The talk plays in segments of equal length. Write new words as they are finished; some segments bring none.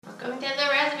Welcome to the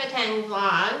Razzabatang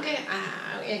vlog.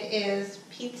 It is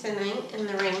pizza night in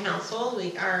the Ring household.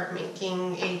 We are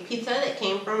making a pizza that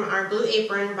came from our Blue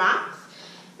Apron box.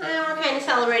 And we're kind of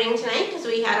celebrating tonight because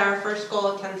we had our first goal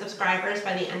of 10 subscribers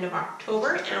by the end of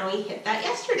October, and we hit that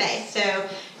yesterday. So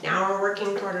now we're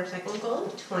working toward our second goal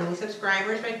of 20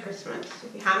 subscribers by Christmas.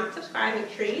 If you haven't subscribed,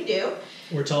 make sure you do.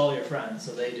 We're to all your friends,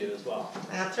 so they do as well.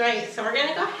 That's right. So we're going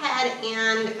to go ahead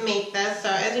and make this. So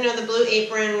as you know, the Blue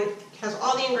Apron has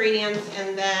all the ingredients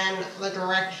and then the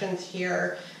directions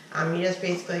here. You just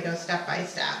basically go step by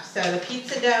step. So the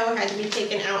pizza dough had to be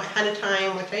taken out ahead of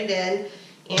time, which I did.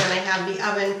 And I have the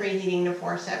oven preheating to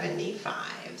 475.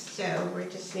 So we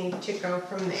just need to go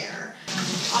from there.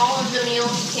 All of the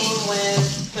meals came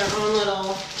with their own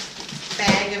little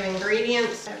bag of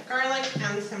ingredients. I have garlic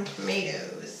and some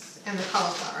tomatoes and the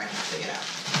cauliflower I have to get out.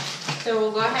 So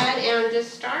we'll go ahead and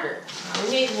just start.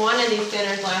 We made one of these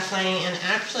dinners last night, and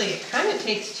actually it kind of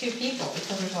takes two people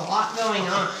because there's a lot going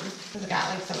on. We've got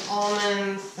like some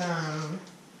almonds, some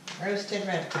roasted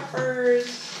red peppers.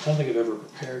 I don't think I've ever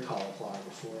prepared cauliflower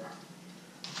before.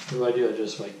 What do? I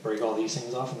just like break all these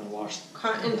things off and then wash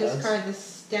Cut and discard the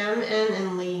stem end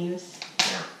and leaves.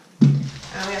 Yeah.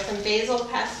 We have some basil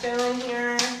pesto in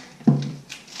here.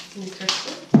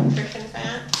 Nutrition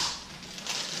fat.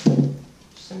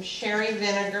 Some sherry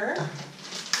vinegar.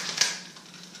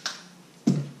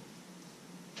 Some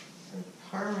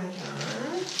Parmesan.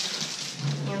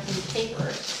 And some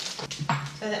capers.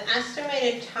 So the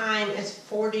estimated time is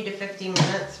 40 to 50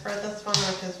 minutes for this one,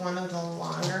 which is one of the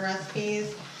longer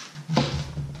recipes.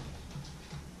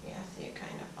 Yeah, see, it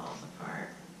kind of falls apart.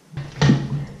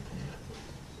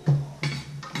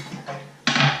 A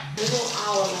little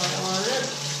olive oil on it.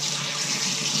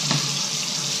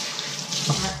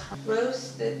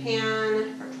 Roast the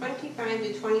pan for 25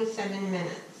 to 27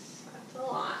 minutes. That's a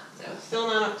lot. So still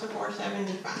not up to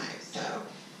 475. So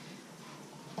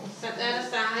we'll set that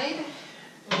aside.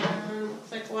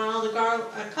 Looks like while the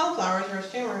cauliflower is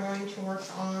roasting, we're going to work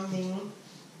on the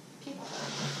pizza.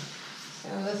 So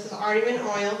this has already been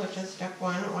oiled, which is step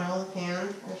one. Oil the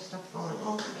pan. There's stuff falling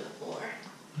all over the floor.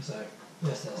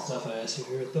 That's that stuff I asked you if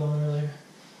you were throwing earlier.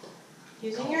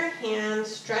 Using your hand,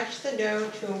 stretch the dough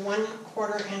to a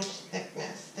 1/4 inch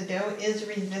thickness. The dough is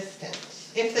resistant.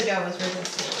 If the dough is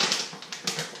resistant.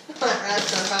 Let rest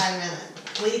for 5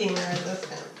 minutes. Bleeding the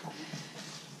resistant.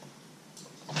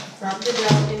 Rub the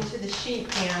dough into the sheet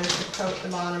pan to coat the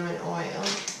bottom in oil.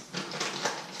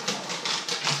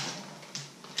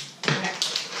 Okay.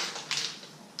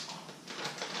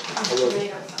 I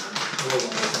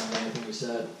wasn't listening to anything you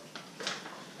said.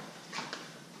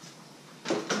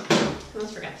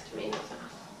 Almost forgot the tomato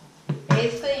sauce.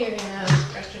 Basically, you're going to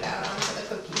stretch it out onto the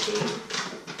cookie sheet.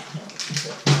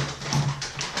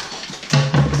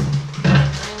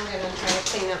 I'm going to try to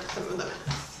clean up some of the mess.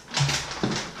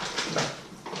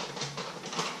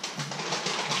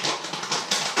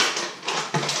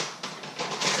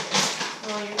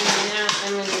 While you're doing that,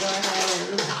 I'm going to go ahead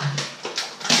and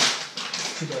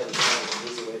Too bad it's not an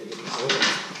easy way to get these over.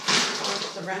 wash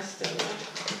the rest of the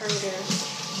produce.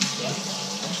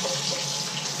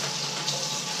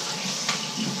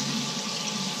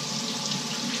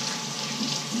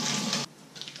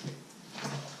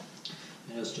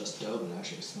 I know it's just dough, but it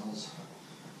actually smells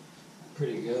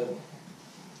pretty good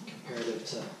comparative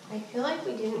to I feel like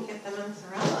we didn't get the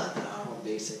mozzarella though. how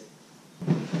basic.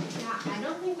 Yeah, I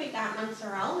don't think we got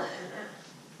mozzarella in it.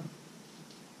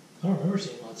 I don't remember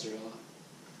seeing mozzarella.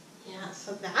 Yeah,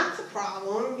 so that's a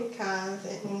problem because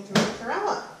it needs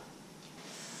mozzarella.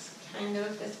 It's kind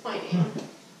of disappointing.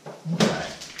 Okay.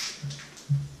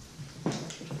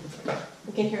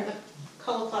 You can hear the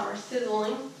cauliflower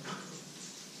sizzling.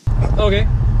 Okay,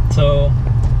 so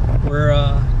we're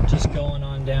just going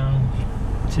on down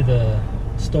to the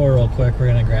store real quick. We're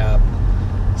gonna grab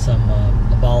some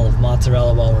a bottle of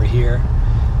mozzarella while we're here.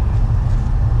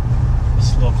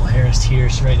 This local Harris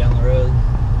Teeter's right down the road.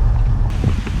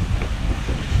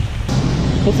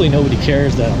 Hopefully nobody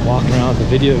cares that I'm walking around with a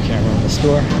video camera in the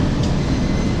store.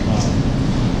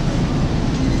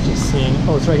 Just seeing.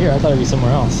 Oh, it's right here. I thought it'd be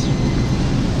somewhere else.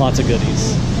 Lots of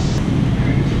goodies.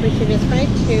 We should just buy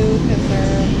two because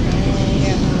they're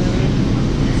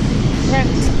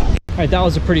rent. Alright, that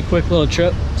was a pretty quick little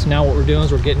trip. So now what we're doing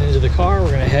is we're getting into the car.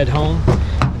 We're gonna head home,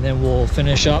 and then we'll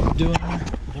finish up doing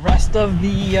the rest of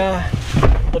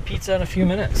the pizza in a few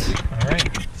minutes. All right,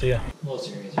 see ya. What?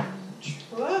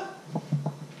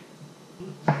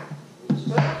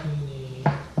 What?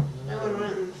 That one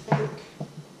went in the sink.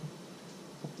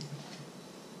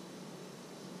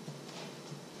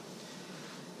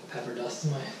 Pepper dust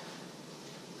in my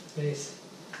face.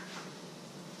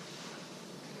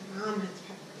 Mom has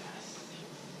pepper dust.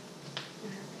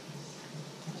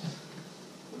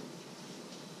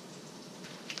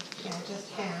 Yeah,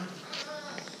 just half.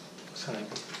 It's kind of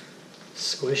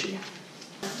squishy.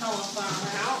 Cauliflower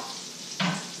out.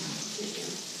 You can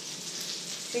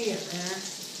see it there.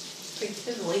 Pretty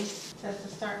sizzly. Says to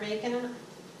start baking it.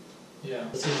 Yeah.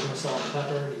 Let's use some salt and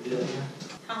pepper. You did it here.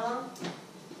 How long?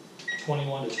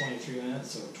 21 to 23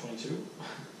 minutes, so 22.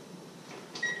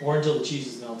 Or until the cheese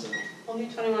is melted. We'll do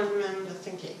 21 minutes just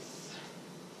in case.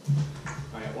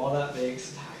 Alright, while that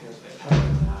bakes, here's my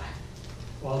pepper.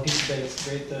 While the pizza bakes,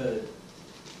 grate the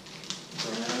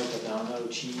Padano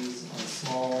cheese on a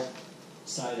small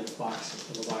sided box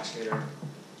with a box grater.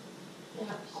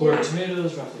 Yeah. Quarter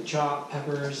tomatoes, roughly chopped,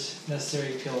 peppers, if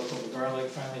necessary, peel a clove of garlic,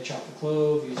 finely chop the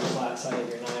clove, use the flat side of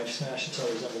your knife, smash until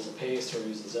it resembles a paste, or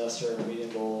use the zester in a medium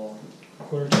bowl.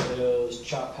 Quarter tomatoes,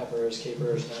 chopped peppers,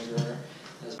 capers, vinegar.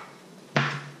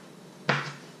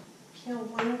 Peel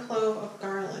 1 clove of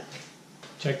garlic.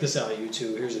 Check this out, you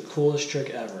two. Here's the coolest trick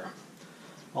ever.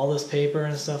 All this paper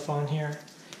and stuff on here,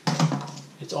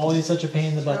 it's always such a pain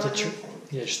in the butt to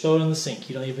yeah, just throw it in the sink.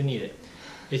 You don't even need it.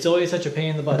 It's always such a pain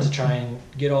in the butt to try and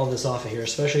get all this off of here,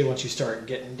 especially once you start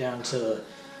getting down to,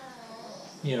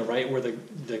 you know, right where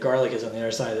the garlic is on the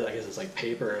other side. I guess it's like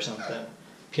paper or something.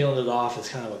 Peeling it off is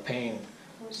kind of a pain.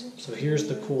 So here's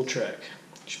the cool trick.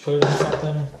 Just put it in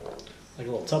something, like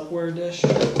a little Tupperware dish.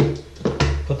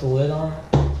 Put the lid on it.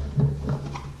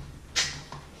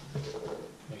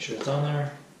 Make sure it's on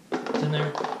there. It's in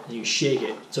there. And you shake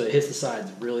it so it hits the sides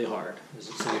really hard.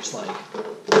 So you're just like...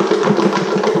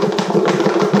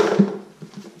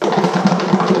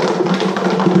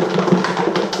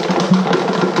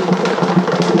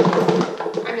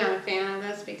 I'm not a fan of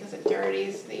this because it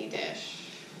dirties the dish.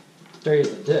 Dirties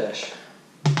the dish?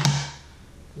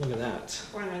 Look at that.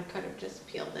 When I could have just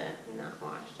peeled it and not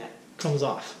washed it. Comes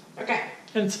off. Okay.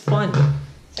 And it's fun.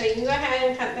 So you can go ahead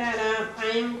and cut that up.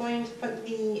 I am going to put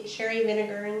the sherry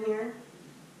vinegar in here.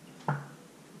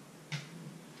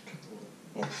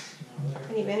 It's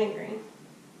pretty vinegary.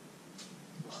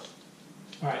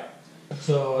 Alright,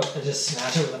 so I just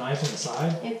smash it with a knife on the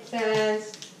side? It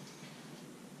says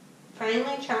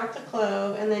finely chop the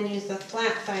clove and then use the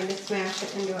flat side to smash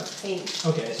it into a paste.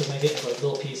 Okay, so make it like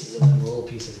little pieces and then the little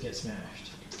pieces get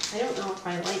smashed. I don't know if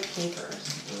I like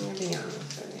capers. I'm going to be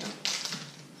honest with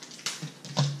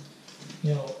you.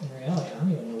 You know, in reality, I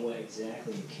don't even know what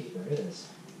exactly a caper is.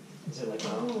 Is it like a,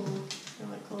 Oh, they're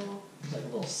like like a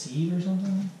little seed or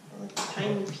something? like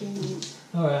tiny peas.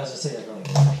 Oh, I was just saying like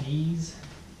little peas.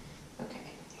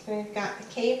 Okay, so we've got the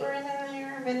capers in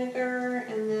there, vinegar,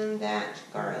 and then that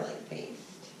garlic paste.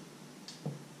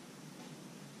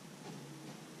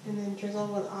 And then drizzle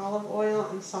with olive oil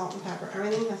and salt and pepper.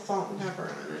 Everything has salt and pepper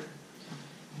on it.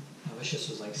 I wish this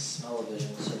was like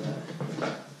smell-o-vision so that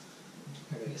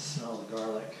everybody could smell the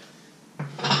garlic.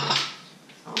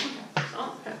 Salt and pepper,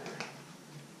 salt and pepper.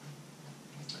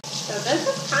 So this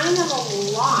is kind of a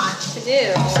lot to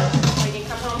do when you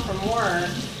come home from work.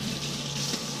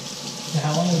 Now,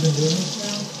 how long have we been doing this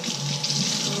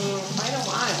now? Quite a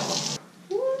while.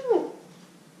 Woo!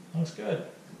 Looks good.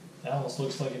 That almost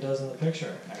looks like it does in the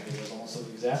picture. Actually, it does almost look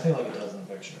exactly like it does in the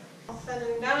picture. All said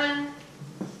and done.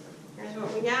 Here's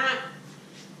what we got.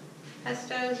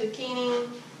 Pesto, zucchini.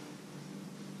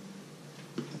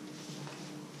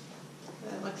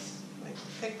 That looks like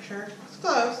the picture. It's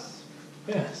close.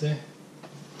 Yeah, see?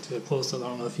 To a close up, I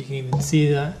don't know if you can even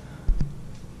see that.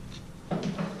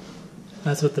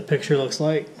 That's what the picture looks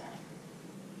like.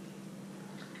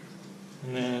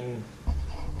 And then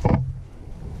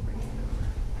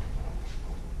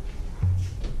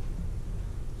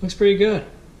looks pretty good.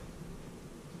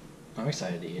 I'm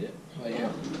excited to eat it. How about you?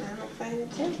 I'm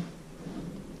excited too.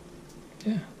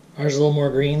 Yeah. Ours is a little more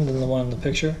green than the one in the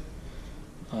picture.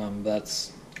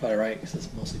 That's quite alright because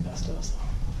it's mostly pesto. So.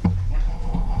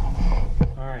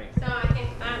 Alright. So I think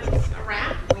that's a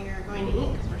wrap. We are going to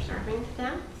eat because we're starving to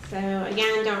death. So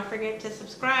again, don't forget to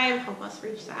subscribe. Help us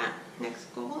reach that next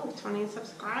goal of 20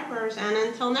 subscribers. And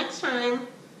until next time,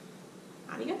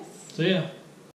 adios. So yeah.